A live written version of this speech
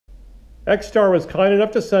XTAR was kind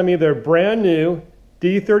enough to send me their brand new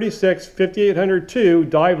D36 5800-2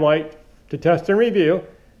 dive light to test and review.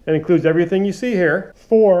 It includes everything you see here.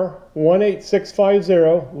 4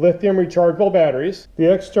 18650 lithium rechargeable batteries, the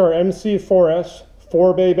XTAR MC4S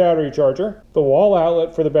 4-bay battery charger, the wall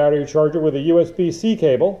outlet for the battery charger with a USB-C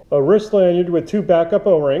cable, a wrist lanyard with 2 backup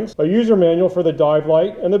O-rings, a user manual for the dive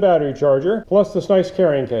light and the battery charger, plus this nice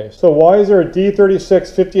carrying case. So why is there a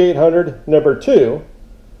D36 5800 number 2?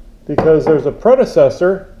 Because there's a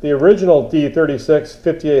predecessor, the original D36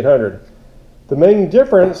 5800. The main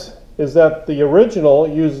difference is that the original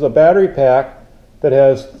uses a battery pack that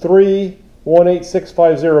has 3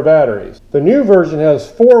 18650 batteries. The new version has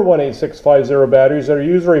 4 18650 batteries that are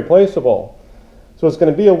user replaceable. So it's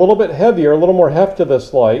going to be a little bit heavier, a little more heft to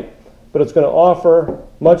this light, but it's going to offer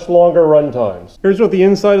much longer run times. Here's what the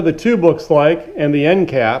inside of the tube looks like and the end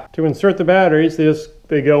cap. To insert the batteries,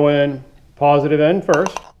 they go in positive end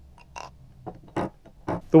first.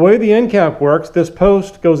 The way the end cap works, this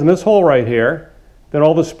post goes in this hole right here. Then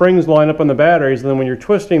all the springs line up on the batteries, and then when you're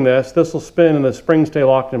twisting this will spin and the springs stay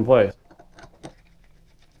locked in place.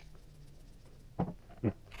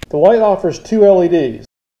 The light offers 2 LEDs.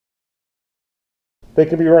 They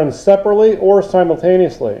can be run separately or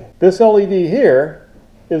simultaneously. This LED here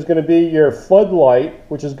is going to be your floodlight,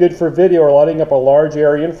 which is good for video or lighting up a large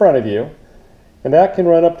area in front of you. And that can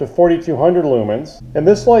run up to 4200 lumens. And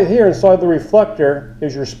this light here inside the reflector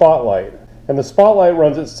is your spotlight. And the spotlight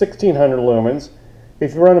runs at 1600 lumens.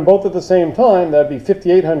 If you run them both at the same time, that'd be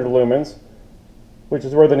 5800 lumens, which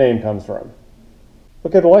is where the name comes from.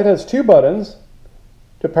 Okay, the light has 2 buttons.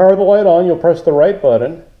 To power the light on, you'll press the right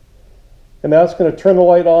button, and that's going to turn the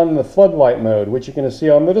light on in the floodlight mode, which you can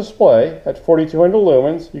see on the display at 4200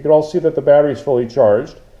 lumens. You can also see that the battery is fully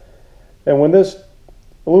charged. And when this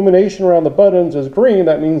illumination around the buttons is green,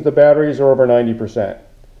 that means the batteries are over 90%.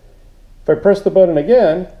 If I press the button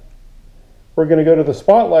again, we're going to go to the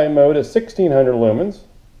spotlight mode at 1600 lumens.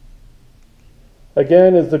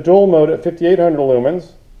 Again is the dual mode at 5800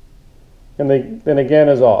 lumens, and then again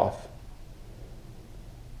is off.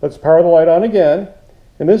 Let's power the light on again,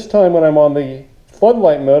 and this time when I'm on the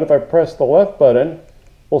floodlight mode, if I press the left button,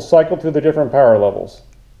 we'll cycle through the different power levels.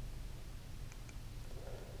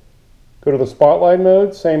 Go to the spotlight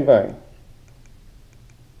mode, same thing.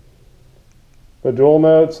 The dual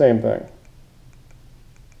mode, same thing.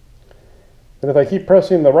 And if I keep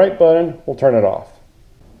pressing the right button, we'll turn it off.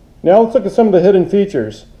 Now let's look at some of the hidden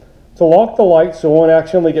features. To lock the light so it won't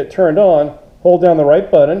accidentally get turned on, hold down the right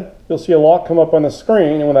button. You'll see a lock come up on the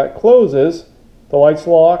screen, and when that closes, the light's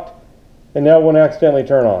locked, and now it won't accidentally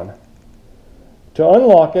turn on. To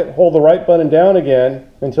unlock it, hold the right button down again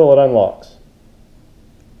until it unlocks.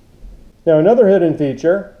 Now another hidden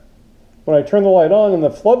feature, when I turn the light on in the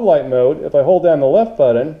floodlight mode, if I hold down the left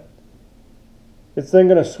button, it's then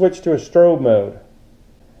going to switch to a strobe mode.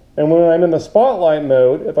 And when I'm in the spotlight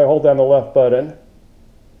mode, if I hold down the left button,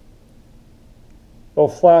 it'll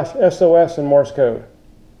flash SOS in Morse code.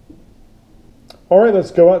 Alright,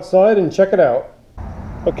 let's go outside and check it out.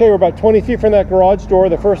 Okay, we're about 20 feet from that garage door.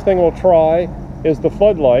 The first thing we'll try is the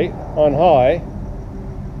floodlight on high.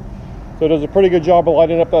 So it does a pretty good job of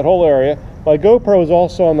lighting up that whole area. My GoPro is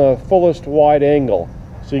also on the fullest wide angle,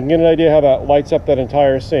 so you can get an idea how that lights up that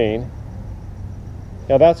entire scene.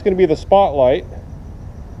 Now that's going to be the spotlight.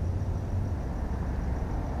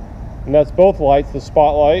 And that's both lights, the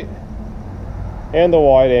spotlight and the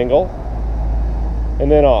wide angle,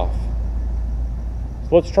 and then off.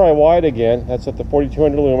 So let's try wide again. That's at the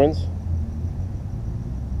 4200 lumens.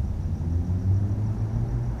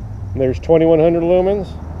 And there's 2100 lumens,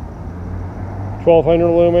 1200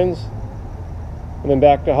 lumens, and then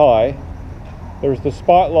back to high. There's the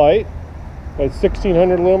spotlight at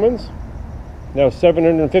 1600 lumens, now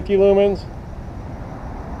 750 lumens,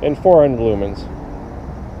 and 400 lumens,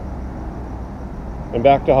 and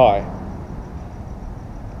back to high.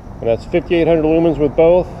 And that's 5800 lumens with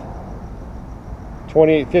both,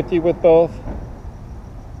 2850 with both,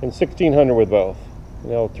 and 1600 with both.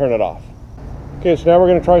 And I'll turn it off. Okay, so now we're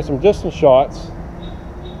going to try some distance shots.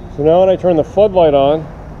 So now when I turn the floodlight on,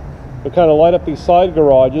 it'll kind of light up these side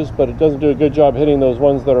garages, but it doesn't do a good job hitting those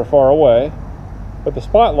ones that are far away. But the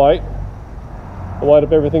spotlight will light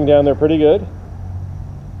up everything down there pretty good.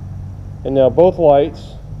 And now both lights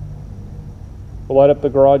will light up the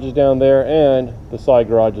garages down there and the side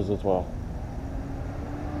garages as well.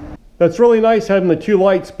 That's really nice having the 2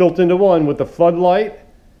 lights built into one with the floodlight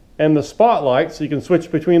and the spotlight, so you can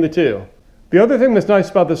switch between the 2. The other thing that's nice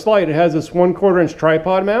about this light, it has this 1/4 inch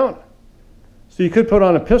tripod mount. So you could put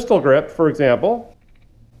on a pistol grip, for example,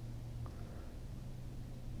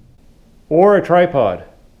 or a tripod.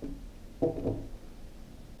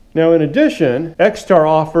 Now in addition, XTAR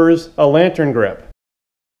offers a lantern grip.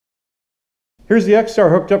 Here's the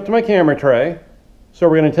XTAR hooked up to my camera tray. So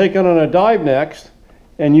we're going to take it on a dive next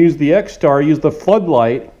and use the XTAR, use the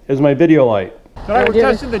floodlight as my video light. Tonight we're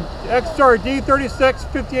testing the XTAR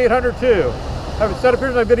D36 5802. Have it set up here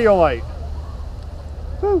as my video light.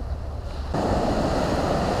 Woo.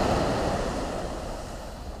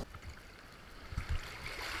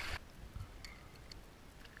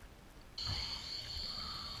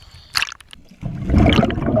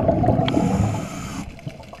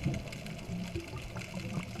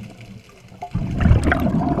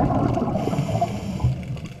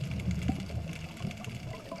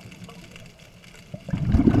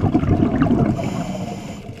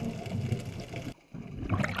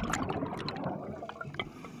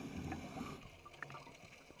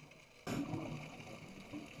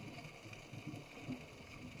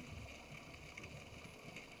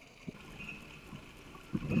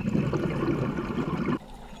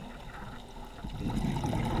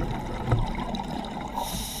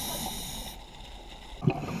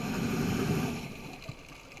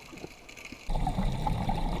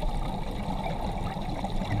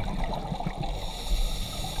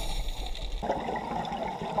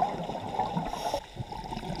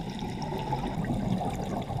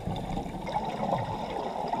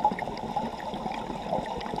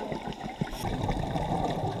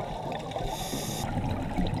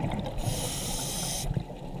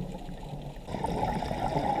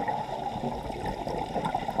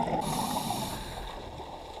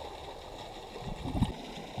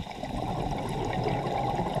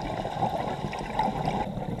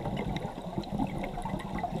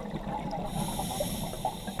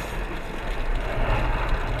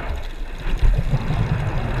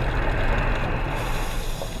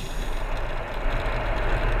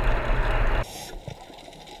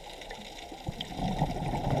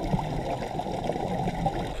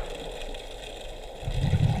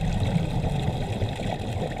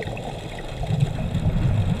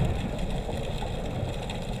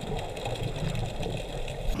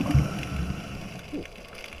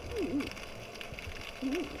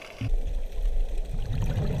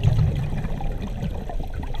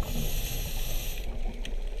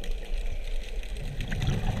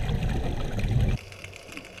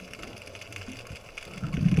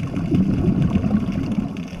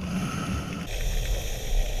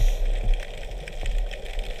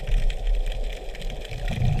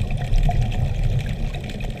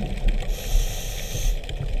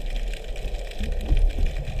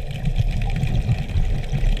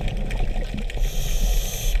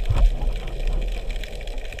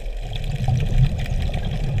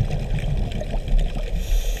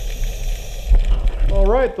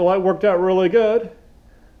 Alright, the light worked out really good.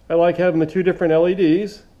 I like having the two different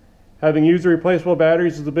LEDs. Having user replaceable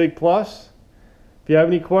batteries is a big plus. If you have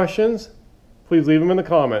any questions, please leave them in the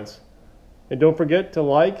comments. And don't forget to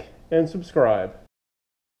like and subscribe.